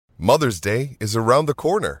Mother's Day is around the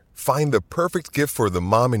corner. Find the perfect gift for the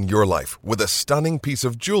mom in your life with a stunning piece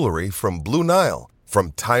of jewelry from Blue Nile.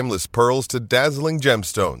 From timeless pearls to dazzling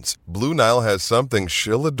gemstones, Blue Nile has something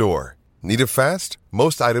she'll adore. Need it fast?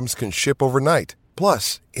 Most items can ship overnight.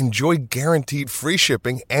 Plus, enjoy guaranteed free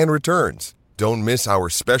shipping and returns. Don't miss our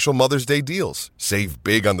special Mother's Day deals. Save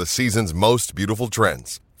big on the season's most beautiful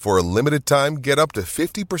trends. For a limited time, get up to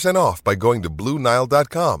 50% off by going to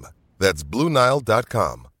BlueNile.com. That's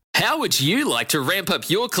BlueNile.com. How would you like to ramp up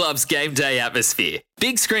your club's game day atmosphere?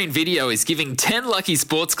 Big Screen Video is giving 10 lucky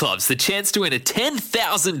sports clubs the chance to win a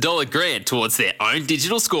 $10,000 grant towards their own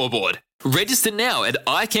digital scoreboard. Register now at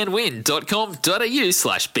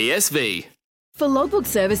iCanWin.com.au/BSV. For logbook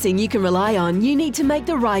servicing you can rely on, you need to make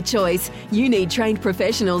the right choice. You need trained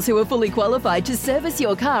professionals who are fully qualified to service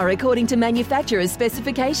your car according to manufacturer's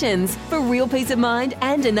specifications. For real peace of mind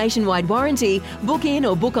and a nationwide warranty, book in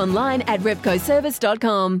or book online at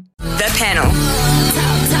repcoservice.com. The Panel.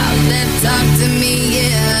 Talk to me,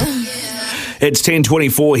 yeah. It's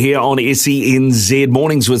 10:24 here on SENZ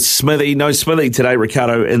Mornings with Smithy. No Smithy today,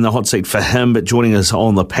 Ricardo in the hot seat for him, but joining us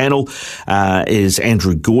on the panel is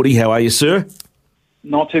Andrew Gordy. How are you, sir?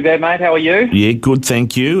 Not too bad, mate. How are you? Yeah, good,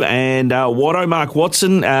 thank you. And Watto, Mark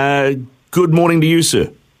Watson, good morning to you, sir.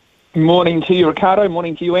 Morning to you, Ricardo.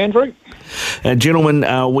 Morning to you, Andrew. Gentlemen,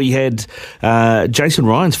 we had Jason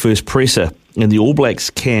Ryan's first presser in the All Blacks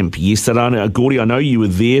camp yesterday. Gordy, I know you were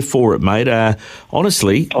there for it, mate.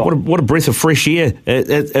 Honestly, what a breath of fresh air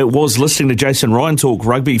it was listening to Jason Ryan talk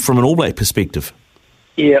rugby from an All Black perspective.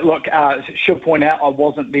 Yeah, look, should point out I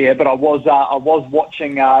wasn't there, but I was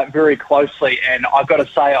watching very closely, and I've got to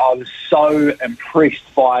say I was so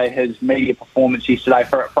impressed by his media performance yesterday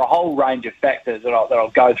for a whole range of factors that I'll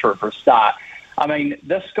go through for a start. I mean,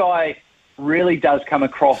 this guy really does come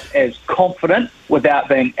across as confident without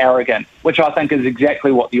being arrogant, which I think is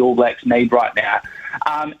exactly what the All Blacks need right now.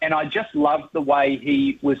 And I just loved the way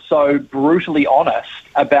he was so brutally honest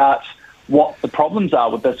about what the problems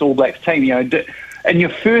are with this All Blacks team. You know, in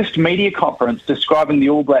your first media conference describing the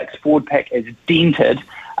All Blacks forward pack as dented,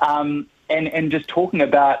 and just talking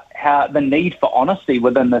about how the need for honesty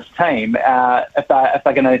within this team, if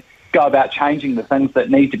they're going to go about changing the things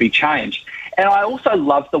that need to be changed. And I also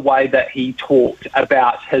love the way that he talked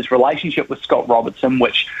about his relationship with Scott Robertson,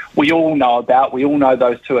 which we all know about. We all know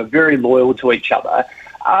those two are very loyal to each other.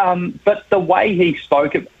 But the way he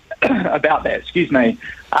spoke about that,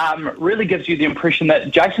 really gives you the impression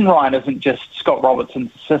that Jason Ryan isn't just Scott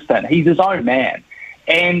Robertson's assistant. He's his own man.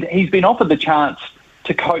 And he's been offered the chance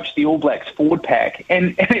to coach the All Blacks forward pack.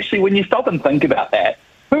 And actually, when you stop and think about that,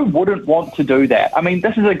 who wouldn't want to do that? I mean,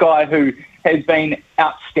 this is a guy who has been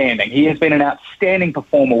outstanding. He has been an outstanding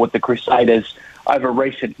performer with the Crusaders over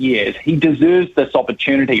recent years. He deserves this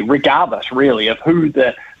opportunity, regardless, really, of who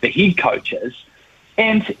the head coach is.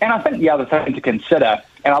 And I think the other thing to consider,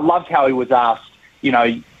 and I loved how he was asked, you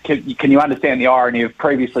know, can you understand the irony of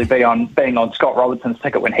previously being on Scott Robertson's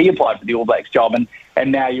ticket when he applied for the All Blacks job,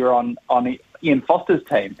 and now you're on Ian Foster's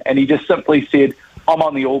team? And he just simply said, I'm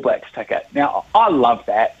on the All Blacks ticket. Now, I love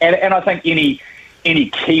that. And I think any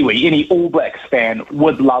Kiwi, any All Blacks fan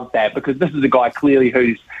would love that, because this is a guy clearly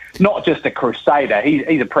who's not just a Crusader.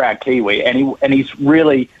 He's a proud Kiwi, and he's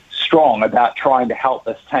really strong about trying to help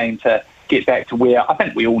this team to get back to where I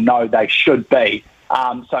think we all know they should be.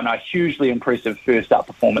 Hugely impressive first up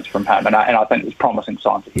performance from him, and I think there's promising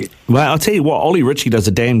signs ahead. Well, I'll tell you what, Ollie Ritchie does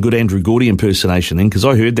a damn good Andrew Gordy impersonation then, because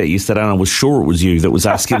I heard that yesterday and I was sure it was you that was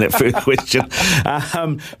asking that first question.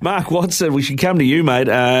 Mark Watson, we should come to you,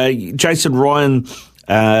 mate. Jason Ryan,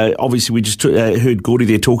 obviously we just heard Gordy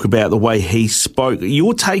there talk about the way he spoke.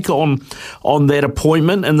 Your take on that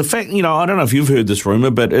appointment and the fact, you know, I don't know if you've heard this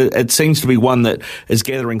rumour, but it seems to be one that is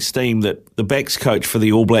gathering steam, that the backs coach for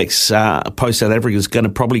the All Blacks post-South Africa is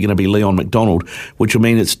probably going to be Leon McDonald, which will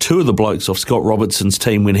mean it's two of the blokes off Scott Robertson's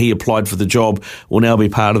team when he applied for the job will now be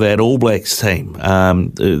part of that All Blacks team.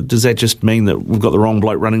 Does that just mean that we've got the wrong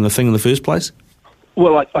bloke running the thing in the first place?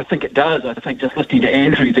 Well, I think it does. I think just listening to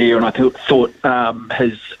Andrew there, and I thought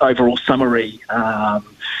his overall summary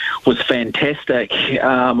was fantastic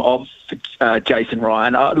of Jason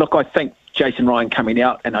Ryan. Look, I think Jason Ryan coming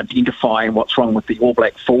out and identifying what's wrong with the All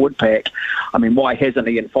Black forward pack. I mean, why hasn't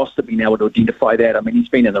Ian Foster been able to identify that? I mean, he's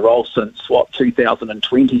been in the role since,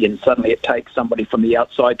 2020, and suddenly it takes somebody from the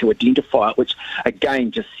outside to identify it, which,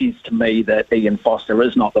 again, just says to me that Ian Foster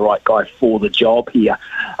is not the right guy for the job here.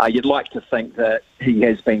 You'd like to think that he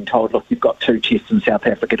has been told, look, you've got 2 tests in South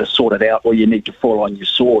Africa to sort it out, or you need to fall on your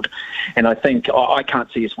sword. And I think I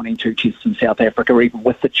can't see us winning 2 tests in South Africa, even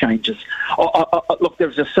with the changes. Look,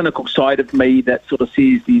 there's a cynical side of me that sort of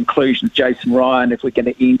sees the inclusion of Jason Ryan, if we're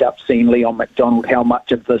going to end up seeing Leon McDonald, how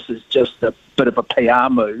much of this is just a bit of a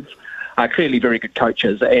PR move. Clearly very good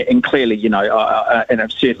coaches, and clearly,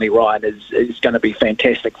 and certainly Ryan is going to be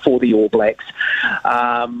fantastic for the All Blacks.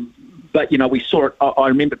 But, we saw it. I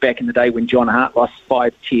remember back in the day when John Hart lost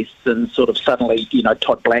 5 tests and sort of suddenly,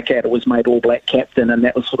 Todd Blackadder was made All Black captain, and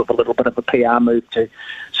that was sort of a little bit of a PR move to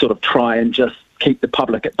sort of try and just keep the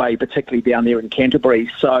public at bay, particularly down there in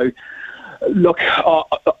Canterbury. So, look,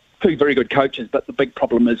 2 very good coaches, but the big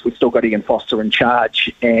problem is we've still got Ian Foster in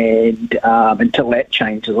charge, and until that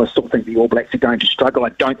changes, I still think the All Blacks are going to struggle. I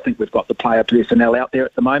don't think we've got the player personnel out there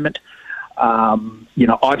at the moment.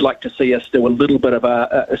 I'd like to see us do a little bit of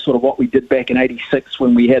a sort of what we did back in '86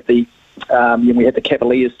 when we had the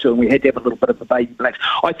Cavaliers tour, and we had to have a little bit of the Baby Blacks.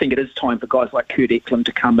 I think it is time for guys like Kurt Eklund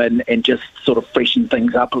to come in and just sort of freshen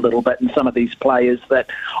things up a little bit. And some of these players that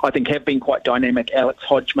I think have been quite dynamic, Alex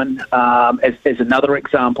Hodgman as another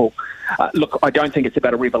example. Look, I don't think it's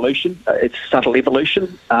about a revolution. It's subtle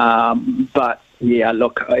evolution. But yeah,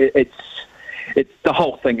 look, it's the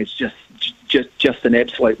whole thing is just an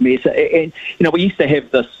absolute mess. And we used to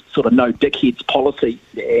have this sort of no dickheads policy,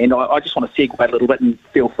 and I just want to segue a little bit, and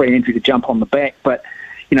feel free, Andrew, to jump on the back. But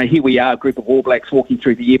here we are, a group of All Blacks walking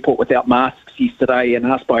through the airport without masks yesterday, and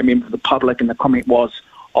asked by a member of the public, and the comment was,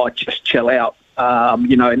 just chill out. And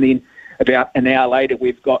then about an hour later,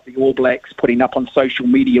 we've got the All Blacks putting up on social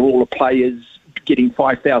media all the players getting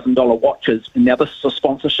 $5,000 watches, and now this is a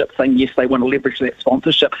sponsorship thing. Yes, they want to leverage that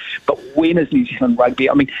sponsorship, but when is New Zealand Rugby?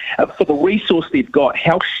 I mean, for the resource they've got,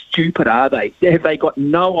 how stupid are they? Have they got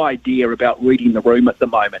no idea about reading the room at the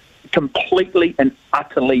moment? Completely and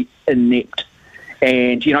utterly inept.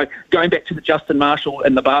 And, going back to the Justin Marshall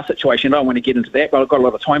and the bar situation, I don't want to get into that, but I've got a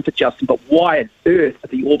lot of time for Justin, but why on earth are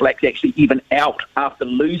the All Blacks actually even out after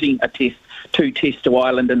losing 2 tests to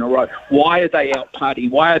Ireland in a row? Why are they out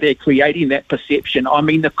partying? Why are they creating that perception? I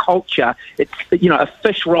mean, the culture, it's, a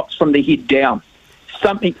fish rots from the head down.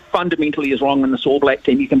 Something fundamentally is wrong in this All Black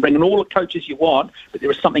team. You can bring in all the coaches you want, but there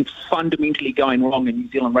is something fundamentally going wrong in New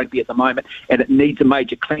Zealand Rugby at the moment, and it needs a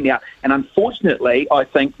major clean-out. And unfortunately, I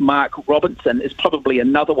think Mark Robinson is probably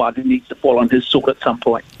another one who needs to fall on his sword at some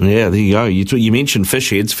point. Yeah, there you go. You mentioned fish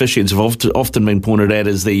heads. Fish heads have often been pointed out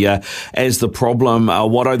as the problem.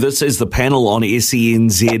 Watto, this is the panel on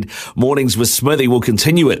SENZ. Mornings with Smithy. We'll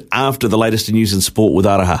continue it after the latest news and sport with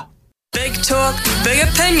Araha. Big talk, big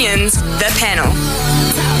opinions, the panel.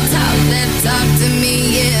 Talk to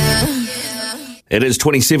me, yeah. It is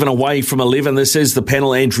 27 away from 11. This is the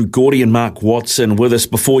panel. Andrew Gordy and Mark Watson with us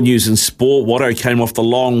before news and sport. Watto came off the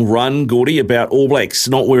long run, Gordy, about All Blacks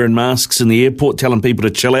not wearing masks in the airport, telling people to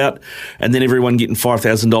chill out, and then everyone getting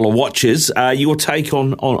 $5,000 watches. Your take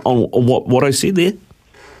on what Watto said there?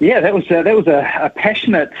 Yeah, that was a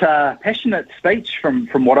passionate speech from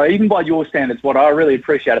Watto, even by your standards, Watto. I really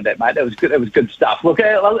appreciated that, mate. That was good. That was good stuff. Look,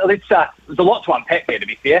 there's a lot to unpack there, to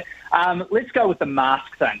be fair. Let's go with the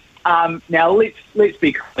mask thing. Now let's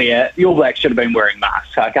be clear. The All Blacks should have been wearing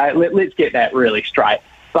masks. Okay, let's get that really straight.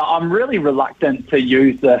 But I'm really reluctant to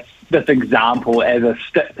use this example as a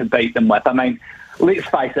stick to beat them with. I mean, let's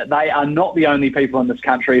face it, they are not the only people in this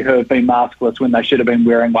country who have been maskless when they should have been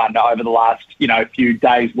wearing one over the last, few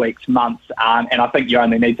days, weeks, months. And I think you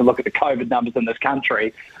only need to look at the COVID numbers in this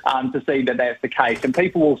country to see that that's the case. And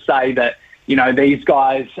people will say that, these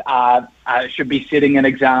guys should be setting an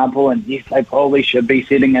example, and yes, they probably should be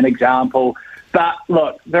setting an example. But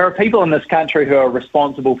look, there are people in this country who are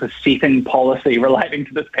responsible for setting policy relating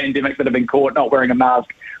to this pandemic that have been caught not wearing a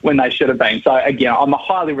mask when they should have been. So again, I'm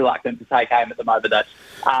highly reluctant to take aim at them over this.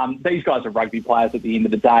 These guys are rugby players at the end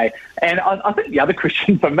of the day. And I think the other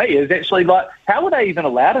question for me is actually, how were they even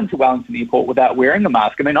allowed into Wellington Airport without wearing a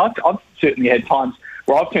mask? I mean, I've certainly had times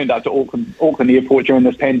where I've turned up to Auckland Airport during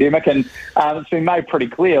this pandemic, and it's been made pretty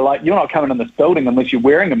clear, you're not coming in this building unless you're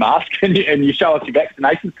wearing a mask and you show us your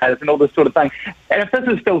vaccination status and all this sort of thing. And if this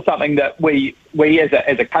is still something that we as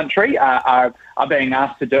a country are being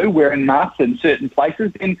asked to do, wearing masks in certain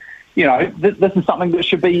places, then this is something that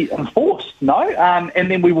should be enforced, no? And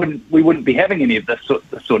then we wouldn't be having any of this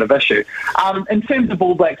sort of issue. In terms of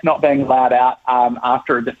All Blacks not being allowed out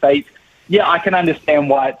after a defeat, yeah, I can understand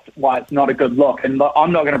why it's not a good look, and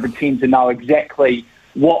I'm not going to pretend to know exactly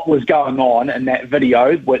what was going on in that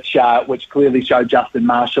video, which clearly showed Justin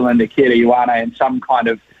Marshall and Akira Ioane in some kind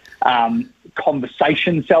of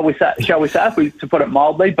conversation, shall we say, to put it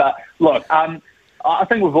mildly. But look, I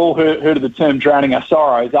think we've all heard of the term drowning our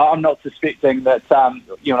sorrows. I'm not suspecting that,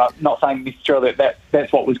 not saying necessarily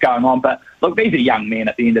that's what was going on. But, look, these are young men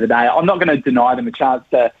at the end of the day. I'm not going to deny them a chance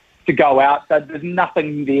to go out. There's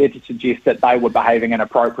nothing there to suggest that they were behaving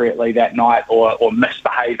inappropriately that night or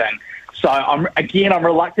misbehaving. So, I'm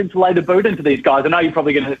reluctant to lay the boot into these guys. I know you're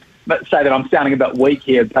probably going to say that I'm sounding a bit weak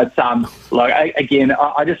here, but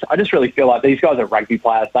I just really feel like these guys are rugby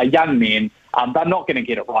players. They're young men. They're not going to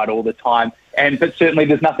get it right all the time. But certainly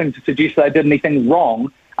there's nothing to suggest they did anything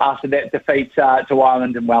wrong after that defeat to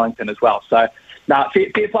Ireland and Wellington as well. So, fair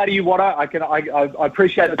play to you, Watto. I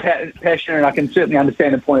appreciate the passion, and I can certainly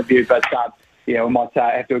understand the point of view, but we might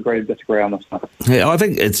have to agree to disagree on this one. Yeah, I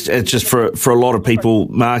think it's just for a lot of people,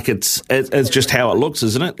 Mark, it's just how it looks,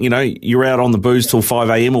 isn't it? You're out on the booze till 5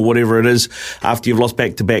 a.m. or whatever it is after you've lost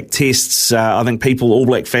back-to-back tests. I think people, All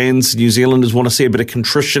Black fans, New Zealanders, want to see a bit of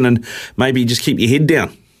contrition and maybe just keep your head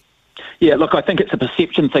down. Yeah, look, I think it's a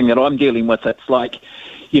perception thing that I'm dealing with. It's like,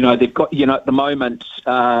 they've got, at the moment,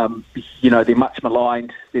 they're much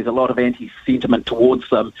maligned. There's a lot of anti-sentiment towards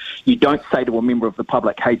them. You don't say to a member of the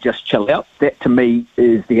public, hey, just chill out. That, to me,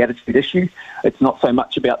 is the attitude issue. It's not so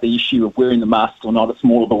much about the issue of wearing the mask or not. It's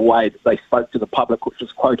more of the way that they spoke to the public, which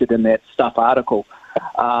was quoted in that Stuff article.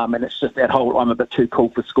 And it's just that whole I'm a bit too cool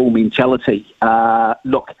for school mentality.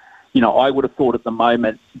 Look, I would have thought at the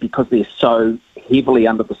moment, because they're so heavily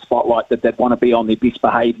under the spotlight, that they'd want to be on their best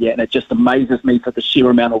behaviour, and it just amazes me for the sheer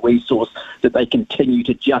amount of resource that they continue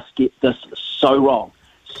to just get this so wrong.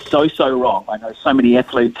 So wrong. I know so many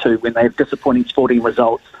athletes who, when they have disappointing sporting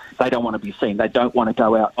results, they don't want to be seen. They don't want to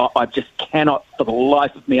go out. I just cannot, for the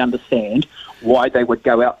life of me, understand why they would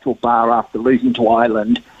go out to a bar after losing to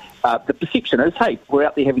Ireland. The perception is, hey, we're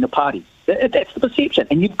out there having a party. That's the perception,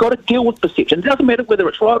 and you've got to deal with perception. It doesn't matter whether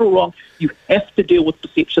it's right or wrong. You have to deal with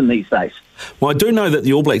perception these days. Well, I do know that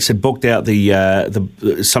the All Blacks had booked out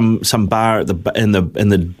some bar in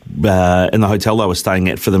the hotel they were staying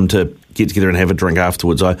at for them to get together and have a drink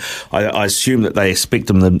afterwards. I assume that they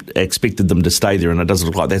expected them to stay there, and it doesn't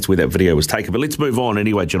look like that's where that video was taken. But let's move on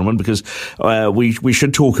anyway, gentlemen, because we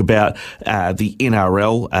should talk about the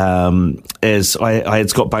NRL. As I had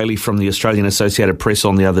Scott Bailey from the Australian Associated Press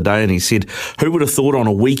on the other day, and he said, who would have thought on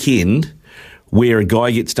a weekend where a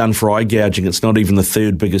guy gets done for eye gouging, it's not even the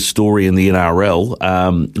third biggest story in the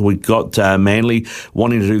NRL. We've got Manly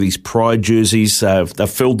wanting to do these pride jerseys. They've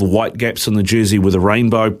filled the white gaps in the jersey with a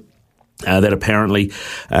rainbow. That apparently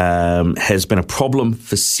has been a problem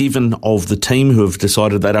for 7 of the team who have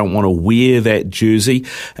decided they don't want to wear that jersey.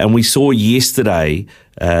 And we saw yesterday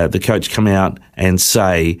the coach come out and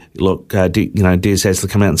say, look, Des Hasler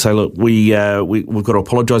come out and say, look, we've got to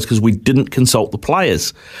apologise because we didn't consult the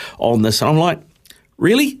players on this. And I'm like,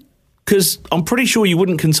 really? Because I'm pretty sure you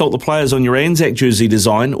wouldn't consult the players on your Anzac jersey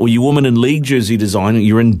design or your Women in League jersey design or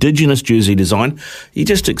your Indigenous jersey design. You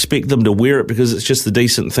just expect them to wear it because it's just the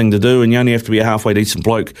decent thing to do, and you only have to be a halfway decent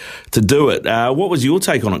bloke to do it. What was your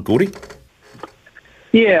take on it, Gordy?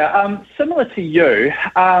 Yeah, similar to you.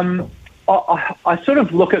 I sort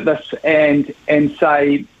of look at this and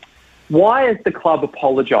say, why is the club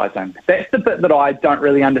apologising? That's the bit that I don't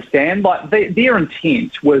really understand. Like their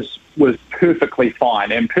intent was perfectly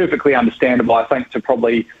fine and perfectly understandable, I think, to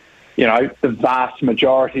probably, the vast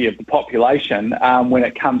majority of the population when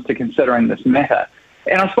it comes to considering this matter.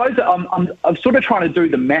 And I suppose I'm sort of trying to do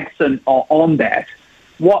the maths on that.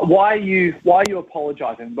 Why are you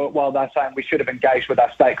apologising? Well, they're saying we should have engaged with our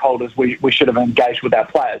stakeholders. We should have engaged with our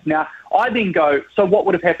players. Now, I then go, so what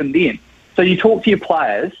would have happened then? So you talk to your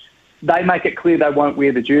players. They make it clear they won't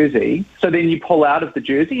wear the jersey. So then you pull out of the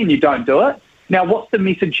jersey and you don't do it. Now, what's the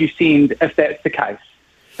message you send if that's the case?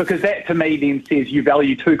 Because that, to me, then says you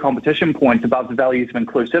value 2 competition points above the values of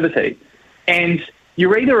inclusivity. And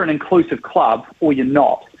you're either an inclusive club or you're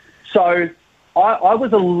not. So I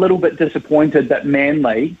was a little bit disappointed that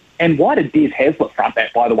Manly, and why did Des Hasler front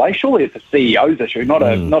that, by the way? Surely it's a CEO's issue, not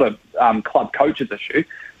a club coach's issue.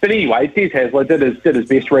 But anyway, Des Hasler did his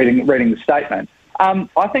best reading the statement.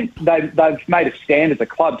 I think they've made a stand as a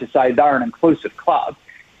club to say they're an inclusive club,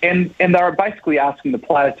 and they're basically asking the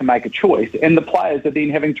players to make a choice, and the players are then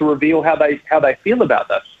having to reveal how they feel about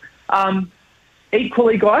this.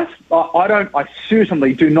 Equally, guys, I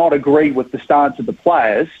certainly do not agree with the stance of the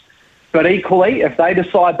players, but equally, if they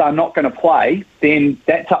decide they're not going to play, then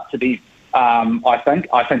that's up to them. I think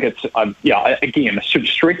it's again, I should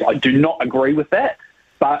stress I do not agree with that.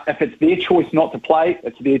 But if it's their choice not to play,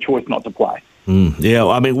 it's their choice not to play. Yeah,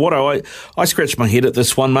 I mean, I scratched my head at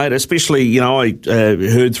this one, mate, especially, I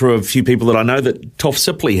heard through a few people that I know that Toff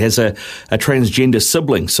Sipley has a transgender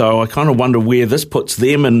sibling, so I kind of wonder where this puts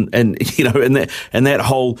them and in that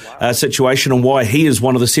whole situation, and why he is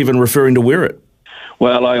one of the 7 referring to wear it.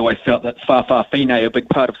 Well, I always felt that Fa'afafine, a big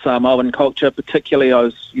part of Samoan culture, particularly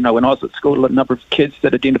when I was at school, a number of kids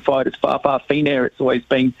that identified as Fa'afafine, it's always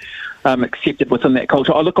been accepted within that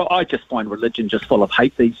culture. I just find religion just full of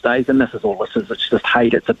hate these days, and this is all this is. It's just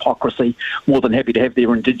hate, it's hypocrisy. More than happy to have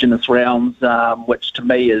their Indigenous rounds, which to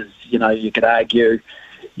me is, you could argue,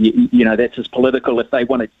 that's as political. If they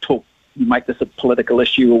want to make this a political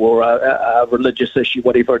issue or a religious issue,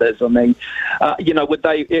 whatever it is. I mean,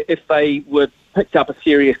 if they were picked up a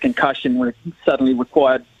serious concussion when it suddenly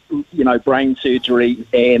required, brain surgery,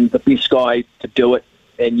 and the best guy to do it,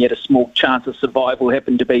 and yet a small chance of survival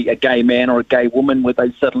happened to be a gay man or a gay woman, would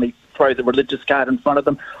they suddenly throw the religious card in front of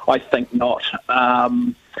them? I think not.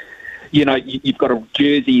 You've got a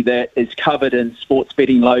jersey that is covered in sports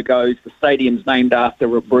betting logos. The stadium's named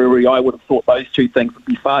after a brewery. I would have thought those two things would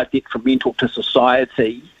be far detrimental to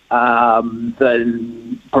society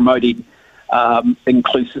than promoting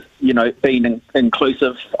inclusive, being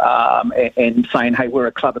inclusive and saying, hey, we're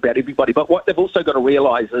a club about everybody. But what they've also got to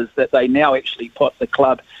realise is that they now actually put the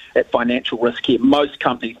club at financial risk here. Most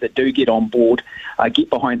companies that do get on board, get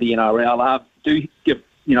behind the NRL, do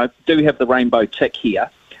have the rainbow tick here.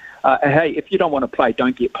 Hey, if you don't want to play,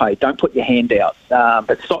 don't get paid. Don't put your hand out.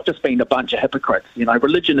 But stop just being a bunch of hypocrites.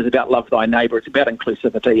 Religion is about love thy neighbour. It's about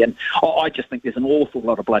inclusivity. And I just think there's an awful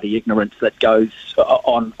lot of bloody ignorance that goes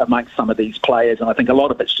on amongst some of these players. And I think a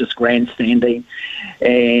lot of it's just grandstanding.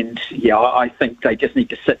 And, I think they just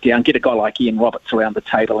need to sit down, get a guy like Ian Roberts around the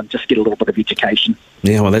table and just get a little bit of education.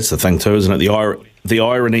 Yeah, well, that's the thing too, isn't it? The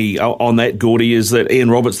irony on that, Gordy, is that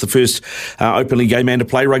Ian Roberts, the first openly gay man to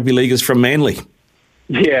play rugby league, is from Manly.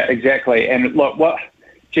 Yeah, exactly. And look,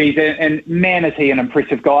 and man, is he an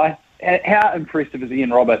impressive guy. How impressive is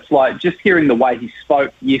Ian Roberts? Like, just hearing the way he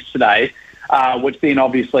spoke yesterday, which then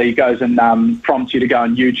obviously goes and prompts you to go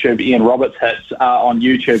on YouTube, Ian Roberts hits on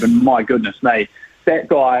YouTube, and my goodness me, that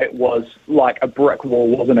guy was like a brick wall,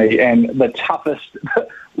 wasn't he? And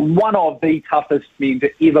one of the toughest men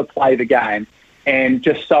to ever play the game, and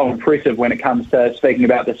just so impressive when it comes to speaking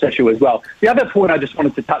about this issue as well. The other point I just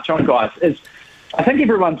wanted to touch on, guys, is I think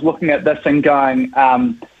everyone's looking at this and going,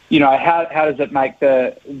 how does it make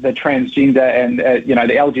the transgender and the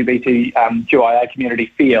LGBTQIA community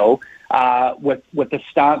feel with the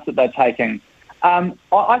stance that they're taking?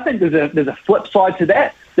 I think there's a flip side to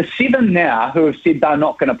that. The 7 now who have said they're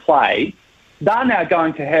not going to play, they're now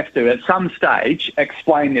going to have to at some stage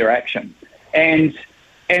explain their action, and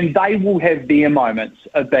they will have their moments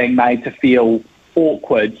of being made to feel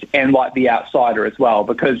awkward and like the outsider as well,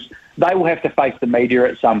 because they will have to face the media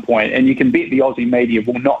at some point, and you can bet the Aussie media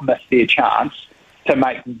will not miss their chance to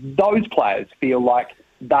make those players feel like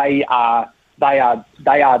they are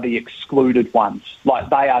the excluded ones, like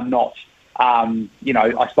they are not,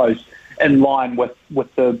 I suppose, in line with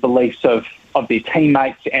the beliefs of their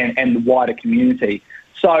teammates and the wider community.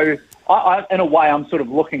 So, I in a way, I'm sort of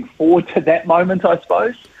looking forward to that moment, I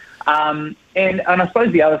suppose. And I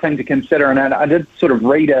suppose the other thing to consider, and I did sort of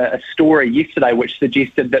read a story yesterday which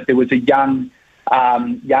suggested that there was a young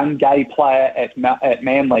gay player at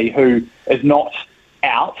Manly who is not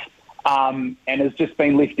out and has just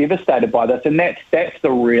been left devastated by this. And that's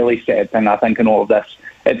the really sad thing, I think, in all of this.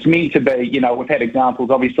 It's meant to be, we've had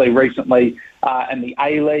examples, obviously, recently in the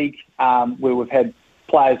A-League where we've had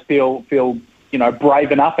players feel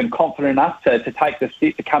brave enough and confident enough to take the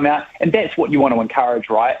step to come out. And that's what you want to encourage,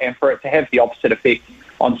 right? And for it to have the opposite effect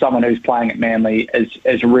on someone who's playing at Manly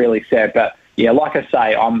is really sad. But, yeah, like I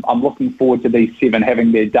say, I'm looking forward to these 7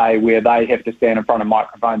 having their day where they have to stand in front of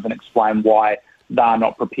microphones and explain why they're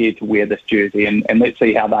not prepared to wear this jersey. And let's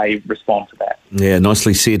see how they respond to that. Yeah,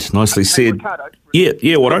 nicely said. Nicely said. Ricardo,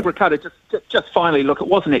 Ricardo, just finally, look, it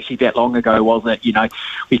wasn't actually that long ago, was it?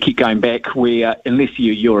 We keep going back where, unless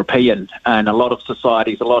you're European, and a lot of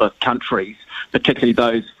societies, a lot of countries, particularly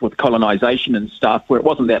those with colonisation and stuff, where it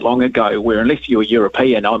wasn't that long ago, where unless you were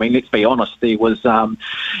European, I mean, let's be honest, there was,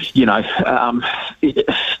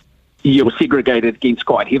 you were segregated against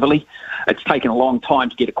quite heavily. It's taken a long time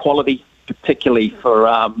to get equality, particularly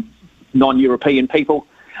for non-European people.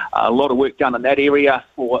 A lot of work done in that area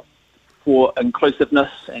for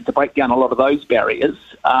inclusiveness and to break down a lot of those barriers.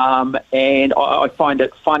 And I find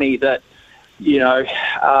it funny that,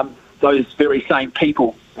 those very same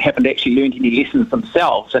people haven't actually learned any lessons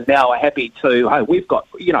themselves and now are happy to, hey, we've got,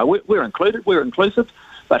 we're inclusive,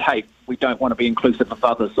 but hey, we don't want to be inclusive of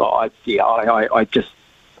others. I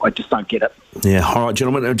I just don't get it. Yeah, all right,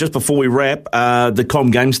 gentlemen. Just before we wrap, the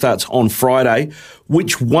Com Game starts on Friday.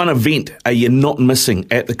 Which one event are you not missing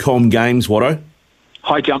at the Com Games, Watto?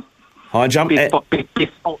 High jump. High jump?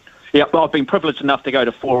 Yeah, well, I've been privileged enough to go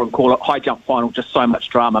to 4 and call it high jump final. Just so much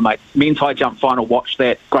drama, mate. Men's high jump final. Watch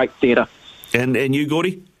that. Great theatre. And you,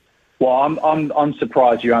 Gordy? Well, I'm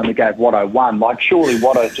surprised you only gave Watto one. Like, surely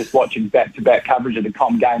Watto's just watching back-to-back coverage of the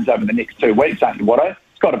Com Games over the next 2 weeks, aren't you, Watto?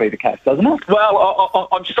 It's got to be the case, doesn't it? Well,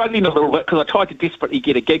 I'm struggling a little bit because I tried to desperately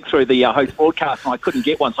get a gig through the host broadcast and I couldn't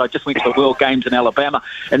get one, so I just went to the World Games in Alabama.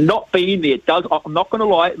 And not being there I'm not going to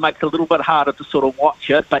lie, it makes it a little bit harder to sort of watch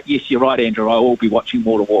it. But yes, you're right, Andrew, I will be watching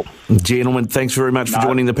wall to wall. Gentlemen, thanks very much for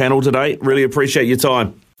joining the panel today. Really appreciate your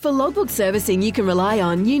time. For logbook servicing you can rely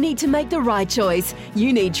on, you need to make the right choice.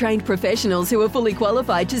 You need trained professionals who are fully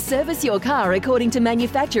qualified to service your car according to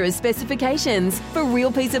manufacturer's specifications. For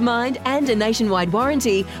real peace of mind and a nationwide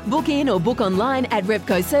warranty, book in or book online at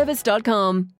repcoservice.com.